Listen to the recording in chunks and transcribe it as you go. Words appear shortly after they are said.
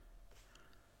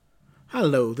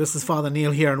Hello, this is Father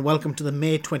Neil here, and welcome to the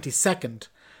May 22nd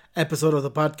episode of the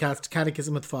podcast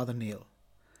Catechism with Father Neil.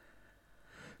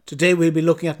 Today we'll be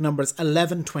looking at numbers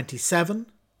 1127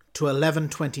 to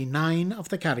 1129 of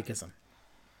the Catechism.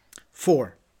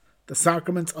 4. The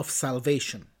Sacraments of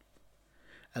Salvation.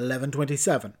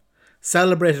 1127.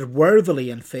 Celebrated worthily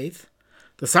in faith,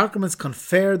 the sacraments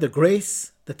confer the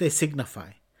grace that they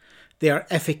signify. They are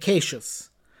efficacious,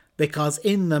 because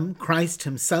in them Christ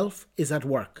himself is at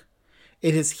work.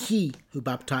 It is he who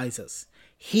baptizes,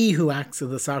 he who acts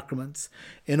in the sacraments,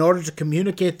 in order to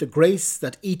communicate the grace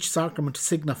that each sacrament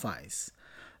signifies.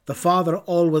 The Father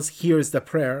always hears the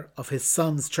prayer of his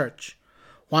Son's church,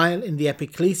 while in the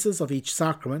epiclesis of each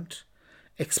sacrament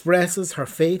expresses her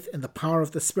faith in the power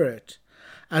of the Spirit.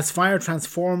 As fire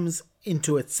transforms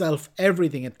into itself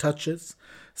everything it touches,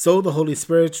 so the Holy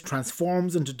Spirit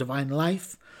transforms into divine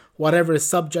life whatever is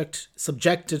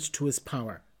subjected to his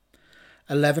power.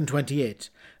 1128.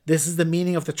 This is the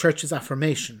meaning of the Church's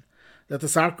affirmation, that the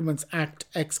sacraments act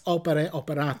ex opere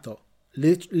operato,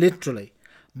 literally,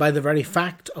 by the very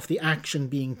fact of the action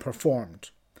being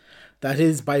performed. That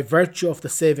is, by virtue of the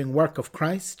saving work of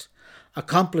Christ,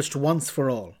 accomplished once for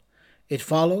all. It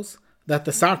follows that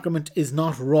the sacrament is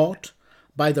not wrought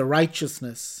by the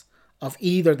righteousness of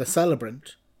either the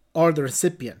celebrant or the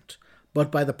recipient, but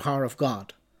by the power of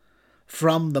God.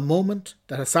 From the moment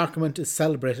that a sacrament is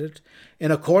celebrated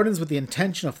in accordance with the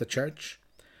intention of the Church,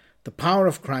 the power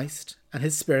of Christ and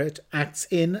his Spirit acts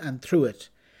in and through it,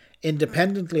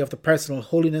 independently of the personal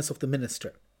holiness of the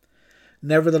minister.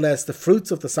 Nevertheless, the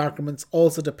fruits of the sacraments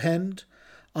also depend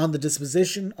on the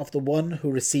disposition of the one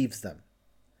who receives them.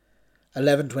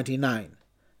 1129.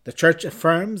 The Church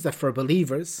affirms that for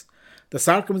believers, the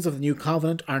sacraments of the New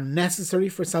Covenant are necessary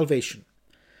for salvation.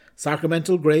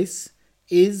 Sacramental grace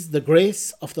is the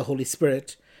grace of the Holy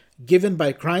Spirit, given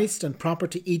by Christ and proper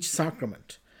to each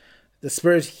sacrament. The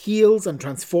Spirit heals and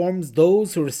transforms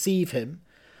those who receive him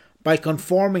by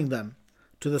conforming them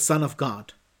to the Son of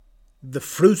God. The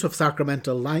fruit of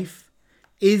sacramental life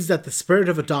is that the Spirit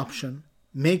of adoption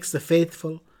makes the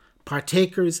faithful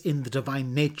partakers in the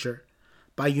divine nature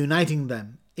by uniting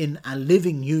them in a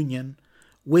living union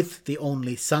with the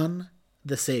only Son,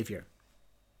 the Saviour.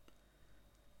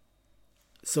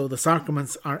 So the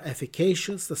sacraments are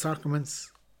efficacious, the sacraments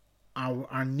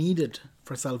are needed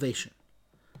for salvation.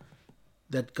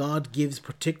 That God gives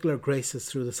particular graces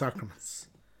through the sacraments.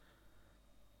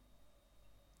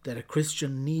 That a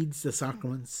Christian needs the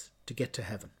sacraments to get to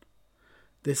heaven.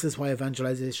 This is why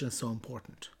evangelization is so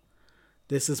important.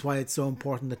 This is why it's so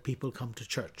important that people come to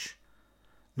church.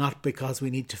 Not because we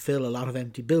need to fill a lot of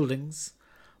empty buildings,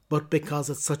 but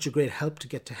because it's such a great help to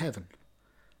get to heaven.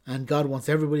 And God wants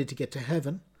everybody to get to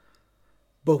heaven,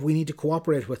 but we need to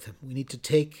cooperate with him. We need to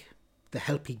take the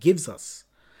help he gives us.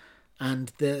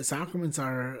 And the sacraments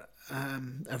are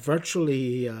a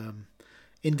virtually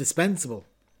indispensable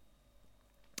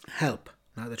help.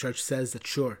 Now the Church says that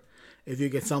sure, if you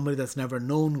get somebody that's never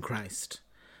known Christ,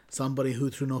 somebody who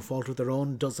through no fault of their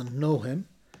own doesn't know him,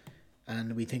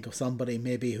 and we think of somebody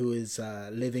maybe who is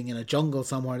living in a jungle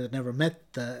somewhere that never met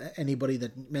anybody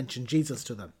that mentioned Jesus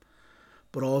to them.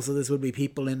 But also this would be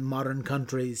people in modern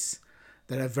countries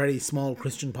that have very small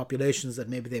Christian populations that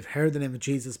maybe they've heard the name of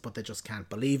Jesus but they just can't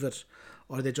believe it,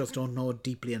 or they just don't know it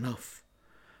deeply enough.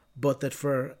 But that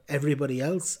for everybody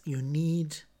else, you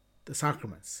need the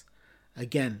sacraments.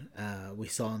 Again, we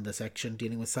saw in the section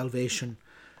dealing with salvation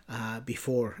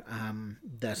before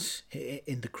that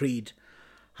in the Creed,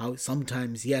 how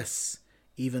sometimes, yes,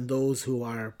 even those who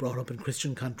are brought up in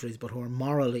Christian countries but who are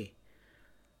morally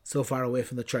so far away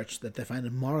from the church that they find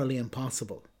it morally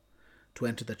impossible to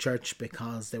enter the church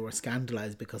because they were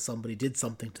scandalized because somebody did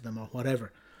something to them or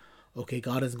whatever. Okay,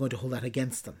 God isn't going to hold that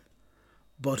against them.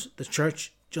 But the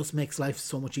church just makes life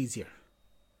so much easier.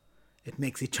 It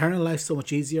makes eternal life so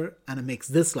much easier, and it makes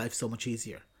this life so much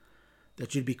easier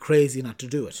that you'd be crazy not to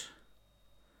do it.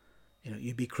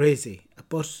 You'd be crazy.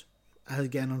 But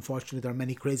again, unfortunately, there are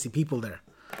many crazy people there.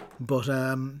 But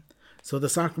so the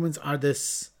sacraments are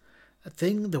this a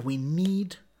thing that we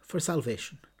need for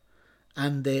salvation.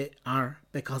 And they are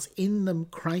because in them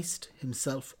Christ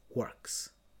himself works.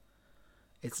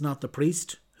 It's not the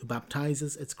priest who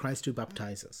baptizes, it's Christ who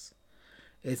baptizes.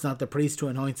 It's not the priest who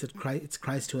anoints, it's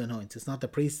Christ who anoints. It's not the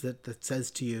priest that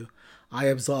says to you, I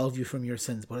absolve you from your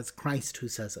sins, but it's Christ who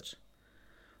says it,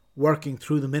 working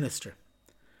through the minister.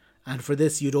 And for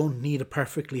this, you don't need a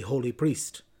perfectly holy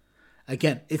priest.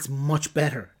 Again, it's much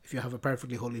better if you have a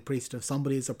perfectly holy priest. If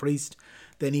somebody is a priest,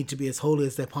 they need to be as holy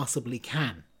as they possibly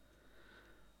can.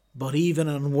 But even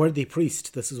an unworthy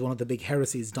priest, this is one of the big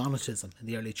heresies, Donatism in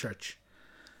the early church.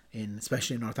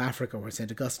 especially in North Africa where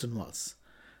St. Augustine was.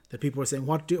 That people were saying,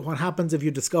 what happens if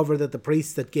you discover that the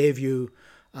priest that gave you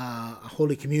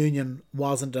Holy Communion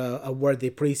wasn't a worthy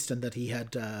priest and that he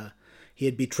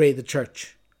had betrayed the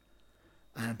church?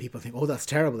 And people think, oh, that's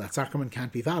terrible, that sacrament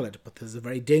can't be valid. But this is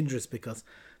very dangerous, because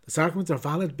the sacraments are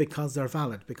valid because they're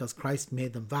valid, because Christ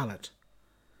made them valid.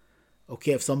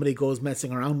 Okay, if somebody goes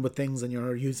messing around with things and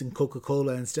you're using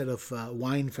Coca-Cola instead of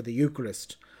wine for the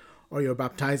Eucharist, or you're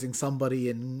baptizing somebody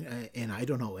in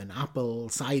apple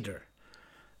cider,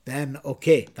 then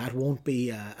okay, that won't be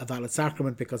a valid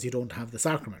sacrament because you don't have the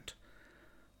sacrament.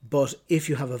 But if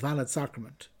you have a valid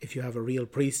sacrament, if you have a real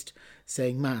priest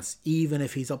saying Mass, even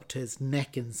if he's up to his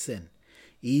neck in sin,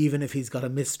 even if he's got a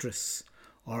mistress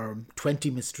or 20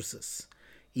 mistresses,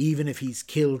 even if he's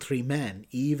killed 3 men,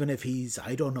 even if he's,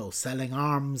 selling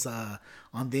arms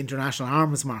on the international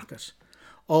arms market,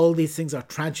 all these things are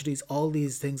tragedies, all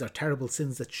these things are terrible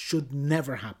sins that should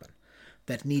never happen,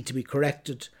 that need to be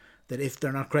corrected, that if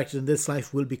they're not corrected in this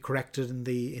life, will be corrected in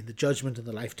the judgment in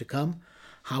the life to come.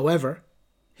 However,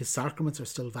 his sacraments are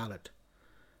still valid.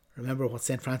 Remember what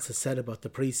St. Francis said about the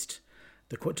priest,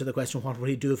 to the question, what would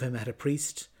he do if he had a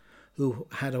priest who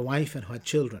had a wife and who had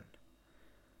children,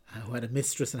 who had a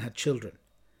mistress and had children?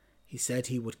 He said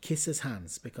he would kiss his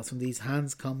hands, because from these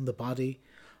hands come the body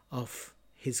of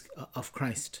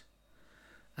Christ.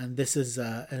 And this is, in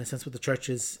a sense, what the Church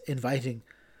is inviting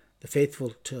the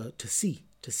faithful to see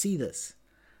this,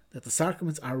 that the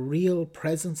sacraments are real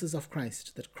presences of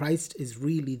Christ, that Christ is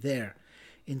really there,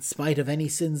 in spite of any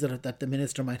sins that the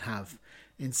minister might have,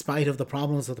 in spite of the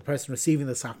problems of the person receiving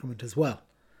the sacrament as well.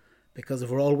 Because if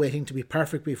we're all waiting to be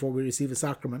perfect before we receive a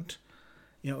sacrament,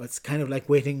 it's kind of like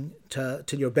waiting till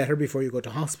you're better before you go to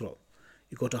hospital.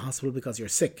 You go to hospital because you're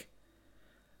sick,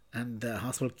 and the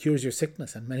hospital cures your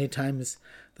sickness. And many times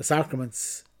the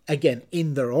sacraments, again,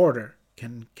 in their order,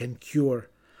 can cure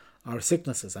our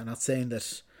sicknesses. I'm not saying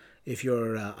that if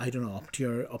you're, up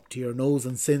to your nose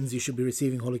in sins, you should be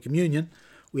receiving Holy Communion.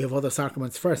 We have other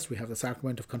sacraments first. We have the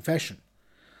sacrament of confession,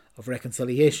 of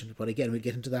reconciliation. But again, we'll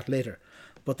get into that later.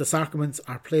 But the sacraments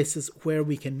are places where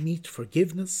we can meet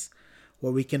forgiveness,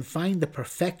 where we can find the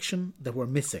perfection that we're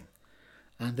missing.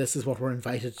 And this is what we're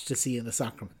invited to see in the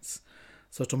sacraments.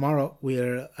 So tomorrow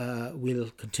we'll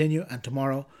continue, and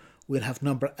tomorrow we'll have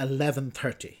number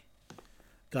 1130.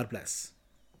 God bless.